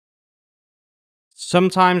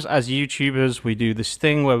Sometimes as YouTubers, we do this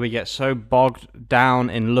thing where we get so bogged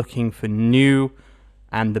down in looking for new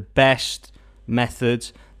and the best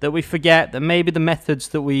methods that we forget that maybe the methods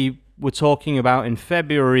that we were talking about in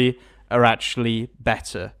February are actually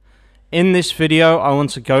better. In this video, I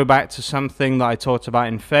want to go back to something that I talked about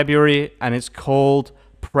in February, and it's called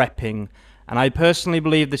prepping. And I personally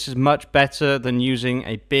believe this is much better than using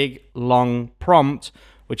a big, long prompt,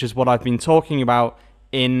 which is what I've been talking about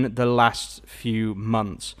in the last few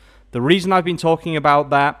months. The reason I've been talking about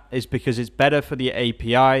that is because it's better for the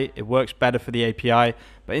API, it works better for the API,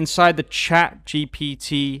 but inside the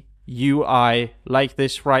ChatGPT UI, like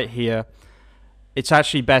this right here, it's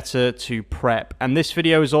actually better to prep. And this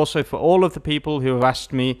video is also for all of the people who have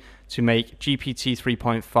asked me to make GPT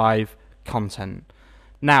 3.5 content.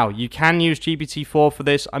 Now, you can use GPT-4 for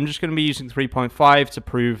this. I'm just going to be using 3.5 to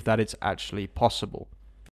prove that it's actually possible.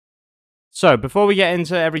 So before we get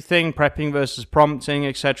into everything, prepping versus prompting,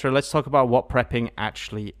 etc., let's talk about what prepping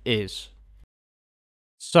actually is.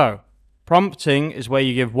 So prompting is where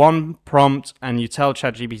you give one prompt and you tell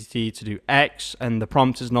ChatGPT to do X, and the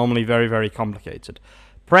prompt is normally very, very complicated.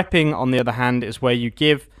 Prepping, on the other hand, is where you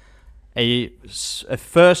give a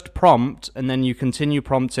first prompt and then you continue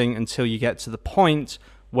prompting until you get to the point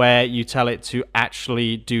where you tell it to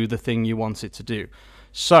actually do the thing you want it to do.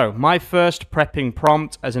 So my first prepping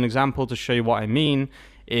prompt, as an example to show you what I mean,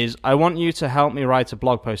 is I want you to help me write a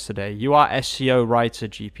blog post today. You are SEO writer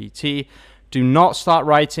GPT. Do not start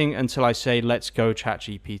writing until I say, let's go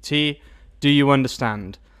ChatGPT. Do you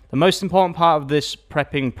understand? The most important part of this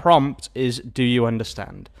prepping prompt is, do you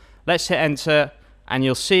understand? Let's hit enter and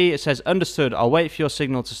you'll see it says understood. I'll wait for your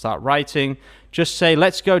signal to start writing. Just say,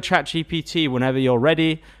 let's go ChatGPT whenever you're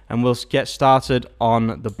ready, and we'll get started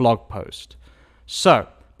on the blog post. So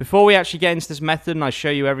before we actually get into this method and I show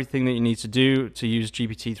you everything that you need to do to use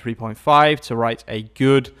GPT 3.5 to write a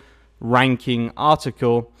good ranking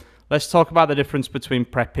article, let's talk about the difference between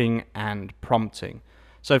prepping and prompting.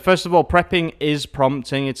 So first of all, prepping is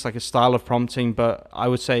prompting. It's like a style of prompting, but I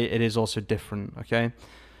would say it is also different, okay?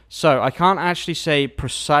 So I can't actually say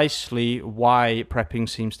precisely why prepping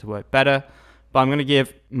seems to work better, but I'm going to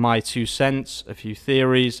give my 2 cents, a few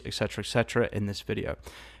theories, etc., in this video.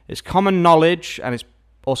 It's common knowledge, and it's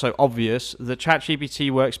also obvious, that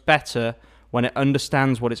ChatGPT works better when it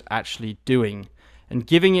understands what it's actually doing. And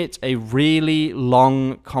giving it a really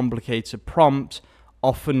long, complicated prompt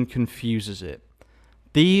often confuses it.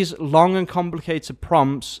 These long and complicated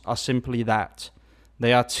prompts are simply that.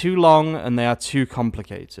 They are too long and they are too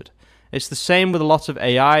complicated. It's the same with a lot of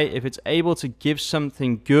AI. If it's able to give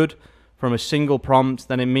something good from a single prompt,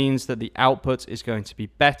 then it means that the output is going to be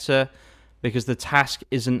better, because the task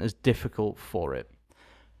isn't as difficult for it.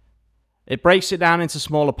 It breaks it down into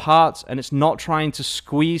smaller parts, and it's not trying to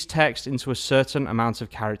squeeze text into a certain amount of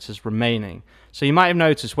characters remaining. So you might have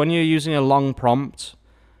noticed when you're using a long prompt,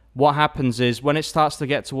 what happens is when it starts to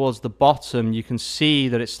get towards the bottom, you can see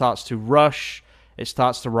that it starts to rush, it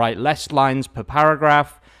starts to write less lines per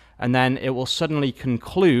paragraph, and then it will suddenly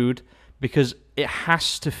conclude because it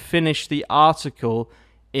has to finish the article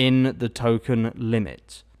in the token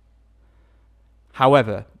limit.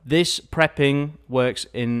 However, this prepping works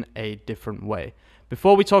in a different way.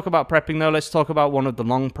 Before we talk about prepping though, let's talk about one of the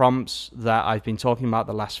long prompts that I've been talking about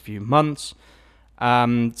the last few months.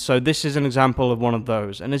 So this is an example of one of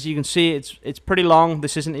those. And as you can see, it's pretty long.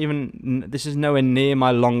 This is nowhere near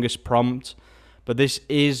my longest prompt, but this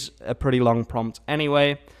is a pretty long prompt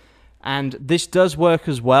anyway. And this does work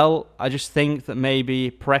as well. I just think that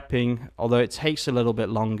maybe prepping, although it takes a little bit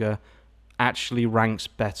longer, actually ranks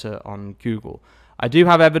better on Google. I do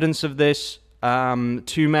have evidence of this.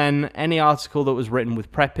 2 Men, any article that was written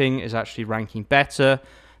with prepping is actually ranking better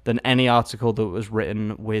than any article that was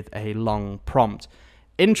written with a long prompt.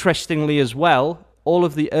 Interestingly as well, all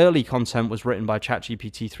of the early content was written by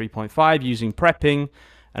ChatGPT 3.5 using prepping,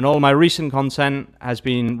 and all my recent content has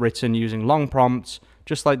been written using long prompts,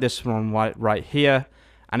 just like this one right here,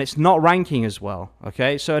 and it's not ranking as well,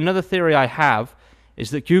 okay? So another theory I have is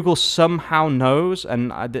that Google somehow knows,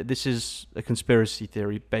 and this is a conspiracy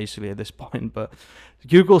theory basically at this point, but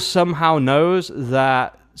Google somehow knows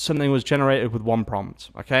that something was generated with one prompt,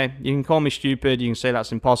 okay? You can call me stupid, you can say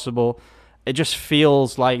that's impossible. It just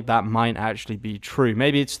feels like that might actually be true.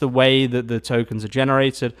 Maybe it's the way that the tokens are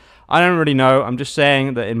generated. I don't really know. I'm just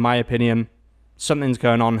saying that in my opinion, something's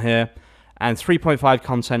going on here, and 3.5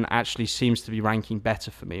 content actually seems to be ranking better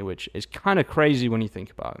for me, which is kind of crazy when you think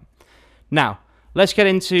about it. Now, let's get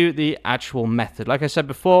into the actual method. Like I said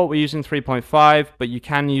before, we're using 3.5, but you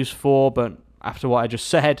can use 4, but after what I just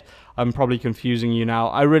said, I'm probably confusing you now.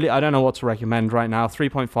 I don't know what to recommend right now.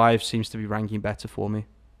 3.5 seems to be ranking better for me.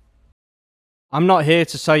 I'm not here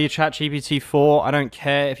to sell you ChatGPT 4. I don't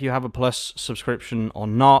care if you have a Plus subscription or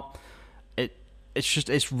not.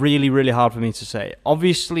 It's really, really hard for me to say.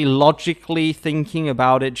 Obviously, logically thinking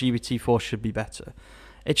about it, GPT-4 should be better.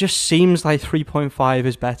 It just seems like 3.5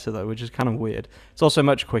 is better, though, which is kind of weird. It's also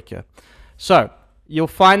much quicker. So, you'll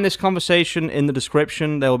find this conversation in the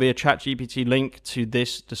description. There will be a ChatGPT link to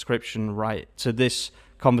this description, to this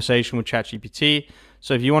conversation with ChatGPT.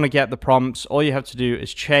 So, if you want to get the prompts, all you have to do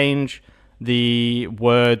is change the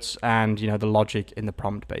words and, the logic in the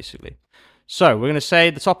prompt, basically. So we're going to say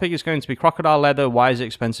the topic is going to be crocodile leather. Why is it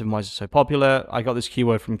expensive and why is it so popular? I got this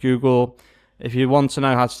keyword from Google. If you want to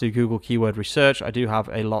know how to do Google keyword research, I do have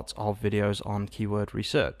a lot of videos on keyword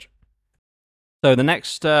research. So the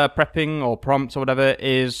next prepping or prompt or whatever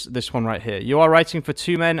is this one right here. You are writing for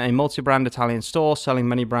two men, a multi-brand Italian store selling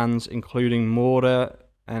many brands, including Mortar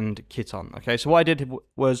and Kiton. Okay, so what I did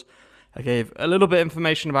was I gave a little bit of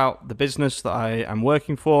information about the business that I am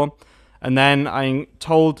working for. And then I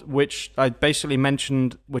basically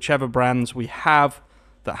mentioned whichever brands we have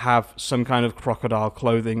that have some kind of crocodile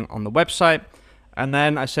clothing on the website. And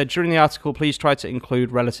then I said, during the article, please try to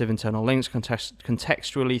include relative internal links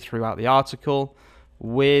contextually throughout the article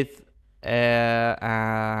with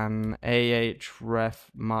an Ahref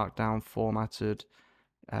markdown formatted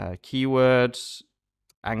keywords,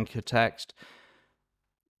 anchor text.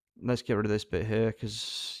 Let's get rid of this bit here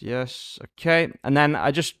because yes, okay. And then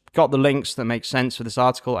I just got the links that make sense for this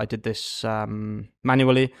article. I did this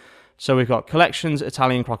manually. So we've got collections,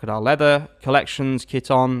 Italian crocodile leather, collections,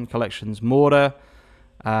 Kiton, collections, Mortar,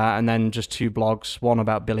 and then just two blogs, one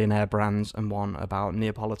about billionaire brands and one about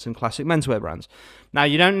Neapolitan classic menswear brands. Now,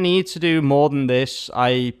 you don't need to do more than this.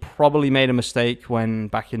 I probably made a mistake when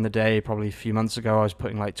back in the day, probably a few months ago, I was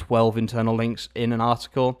putting like 12 internal links in an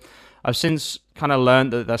article. I've since kind of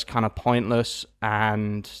learned that that's kind of pointless,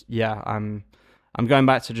 and yeah, I'm going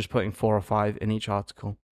back to just putting 4 or 5 in each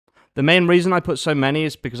article. The main reason I put so many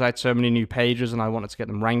is because I had so many new pages and I wanted to get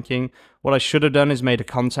them ranking. What I should have done is made a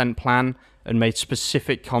content plan and made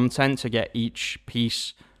specific content to get each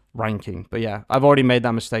piece ranking. But yeah, I've already made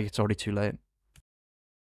that mistake. It's already too late.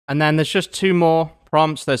 And then there's just 2 more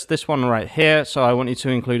prompts. There's this one right here. So I want you to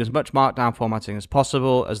include as much markdown formatting as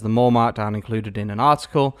possible, as the more markdown included in an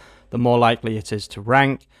article, the more likely it is to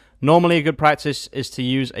rank. Normally, a good practice is to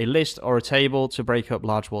use a list or a table to break up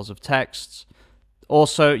large walls of texts.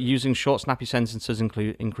 Also, using short, snappy sentences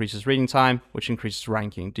increases reading time, which increases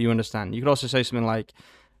ranking. Do you understand? You could also say something like,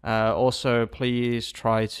 also, please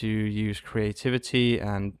try to use creativity,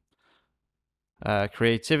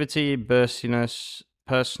 burstiness,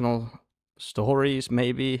 personal stories,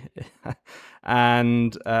 maybe,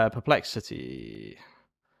 and perplexity.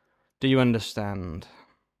 Do you understand?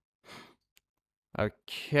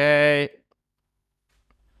 Okay.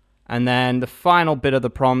 And then the final bit of the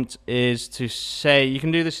prompt is to say, you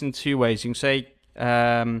can do this in 2 ways. You can say,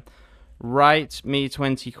 write me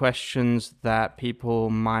 20 questions that people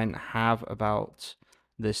might have about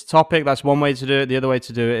this topic. That's one way to do it. The other way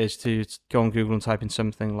to do it is to go on Google and type in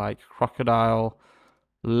something like crocodile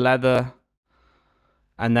leather,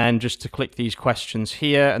 and then just to click these questions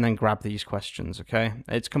here and then grab these questions, okay?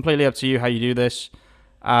 It's completely up to you how you do this.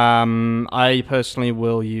 I personally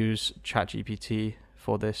will use ChatGPT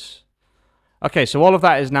for this. Okay, so all of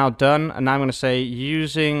that is now done, and now I'm going to say,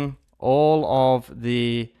 using all of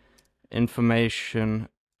the information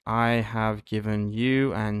I have given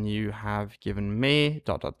you and you have given me, ...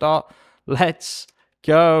 Let's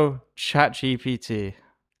go, ChatGPT.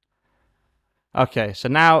 Okay, so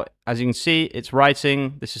now, as you can see, it's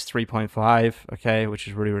writing. This is 3.5, okay, which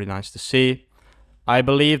is really, really nice to see. I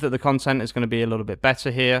believe that the content is going to be a little bit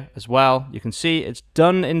better here as well. You can see it's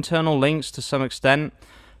done internal links to some extent,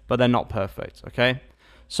 but they're not perfect, okay?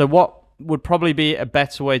 So what would probably be a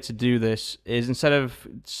better way to do this is, instead of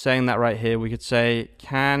saying that right here, we could say,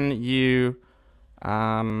 can you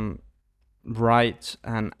write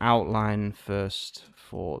an outline first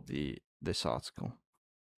for this article?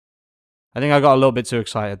 I think I got a little bit too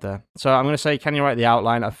excited there. So I'm going to say, can you write the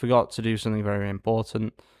outline? I forgot to do something very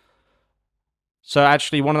important. So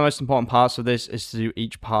actually, one of the most important parts of this is to do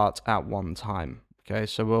each part at one time. Okay,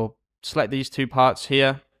 so we'll select these 2 parts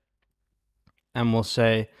here, and we'll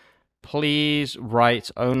say, please write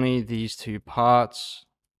only these 2 parts.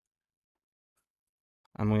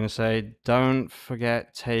 And we're going to say, don't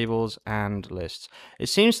forget tables and lists. It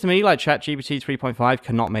seems to me like ChatGPT 3.5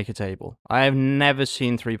 cannot make a table. I have never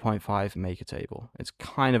seen 3.5 make a table. It's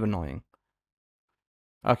kind of annoying.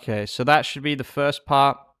 Okay, so that should be the first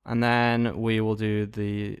part. and then we will do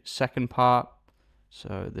the second part.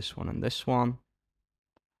 So this one and this one.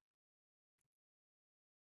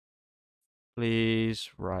 Please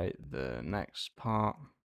write the next part.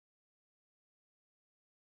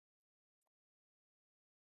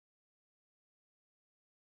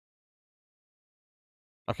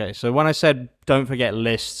 Okay, so when I said don't forget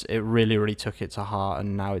lists, it really, really took it to heart,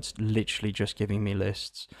 and now it's literally just giving me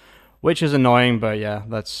lists, which is annoying, but yeah,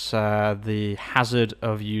 that's the hazard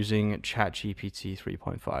of using ChatGPT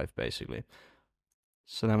 3.5, basically.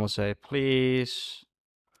 So then we'll say, please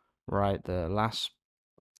write the last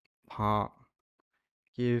part,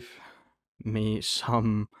 give me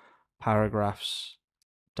some paragraphs,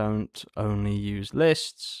 don't only use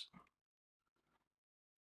lists.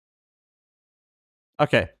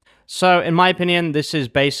 Okay, so in my opinion, this is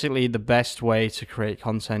basically the best way to create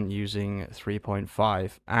content using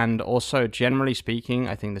 3.5. And also, generally speaking,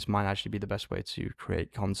 I think this might actually be the best way to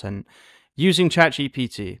create content using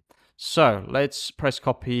ChatGPT. So let's press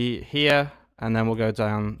copy here, and then we'll go to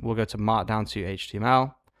Markdown to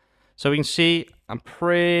HTML. So we can see, I'm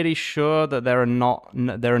pretty sure that there are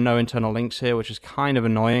no internal links here, which is kind of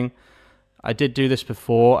annoying. I did do this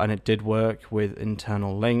before, and it did work with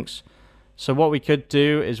internal links. So what we could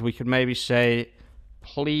do is we could maybe say,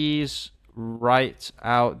 please write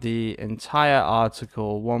out the entire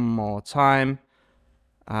article one more time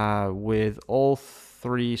with all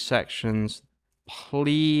 3 sections.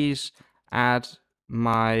 Please add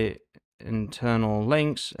my internal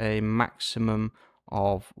links a maximum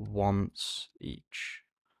of once each.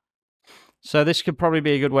 So this could probably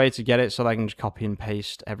be a good way to get it so that I can just copy and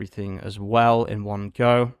paste everything as well in one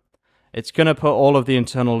go. It's going to put all of the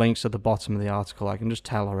internal links at the bottom of the article. I can just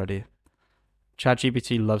tell already.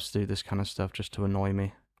 ChatGPT loves to do this kind of stuff just to annoy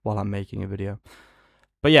me while I'm making a video.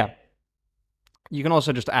 But yeah, you can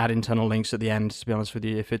also just add internal links at the end, to be honest with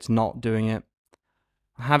you, if it's not doing it.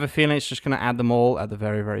 I have a feeling it's just going to add them all at the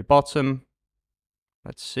very, very bottom.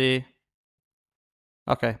 Let's see.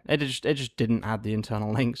 Okay, it just didn't add the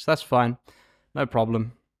internal links. That's fine. No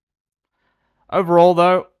problem. Overall,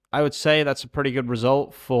 though, I would say that's a pretty good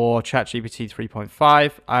result for ChatGPT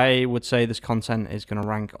 3.5. I would say this content is going to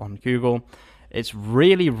rank on Google. It's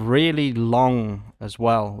really, really long as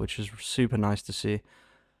well, which is super nice to see.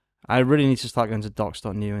 I really need to start going to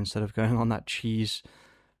docs.new instead of going on that cheese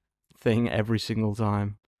thing every single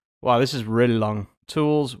time. Wow, this is really long.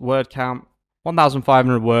 Tools, word count,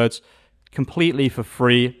 1,500 words, completely for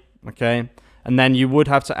free, okay? And then you would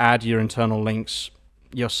have to add your internal links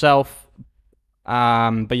yourself.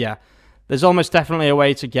 But yeah, there's almost definitely a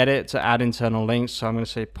way to get it to add internal links. So I'm going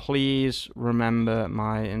to say, please remember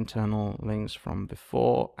my internal links from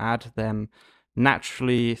before, add them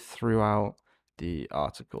naturally throughout the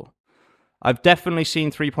article. I've definitely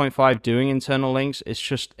seen 3.5 doing internal links. It's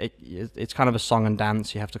just, it's kind of a song and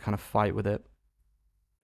dance. You have to kind of fight with it.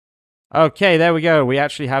 Okay, there we go. We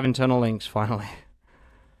actually have internal links finally.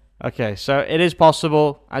 Okay, so it is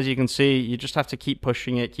possible. As you can see, you just have to keep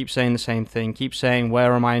pushing it, keep saying the same thing, keep saying,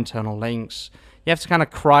 where are my internal links? You have to kind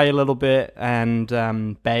of cry a little bit and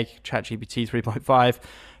beg ChatGPT 3.5,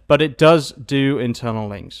 but it does do internal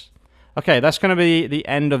links. Okay, that's going to be the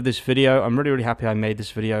end of this video. I'm really, really happy I made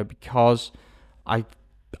this video because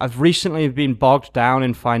I've recently been bogged down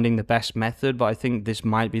in finding the best method, but I think this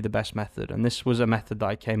might be the best method. And this was a method that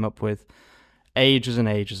I came up with ages and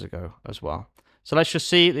ages ago as well. So let's just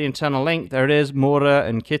see the internal link. There it is, Mora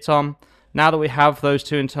and Kitom. Now that we have those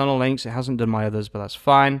 2 internal links, it hasn't done my others, but that's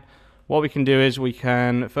fine. What we can do is we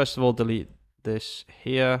can, first of all, delete this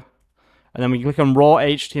here. And then we click on raw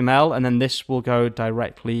HTML, and then this will go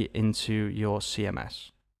directly into your CMS.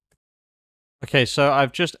 Okay, so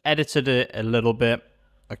I've just edited it a little bit.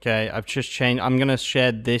 Okay, I've just changed. I'm going to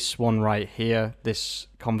share this one right here, this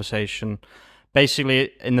conversation.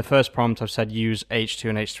 Basically, in the first prompt, I've said use H2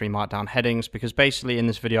 and H3 markdown headings because basically in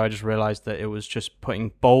this video, I just realized that it was just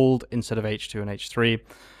putting bold instead of H2 and H3.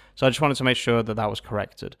 So I just wanted to make sure that that was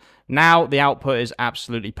corrected. Now the output is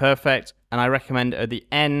absolutely perfect. And I recommend at the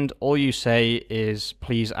end, all you say is,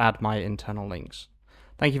 please add my internal links.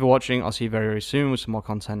 Thank you for watching. I'll see you very, very soon with some more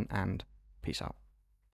content and peace out.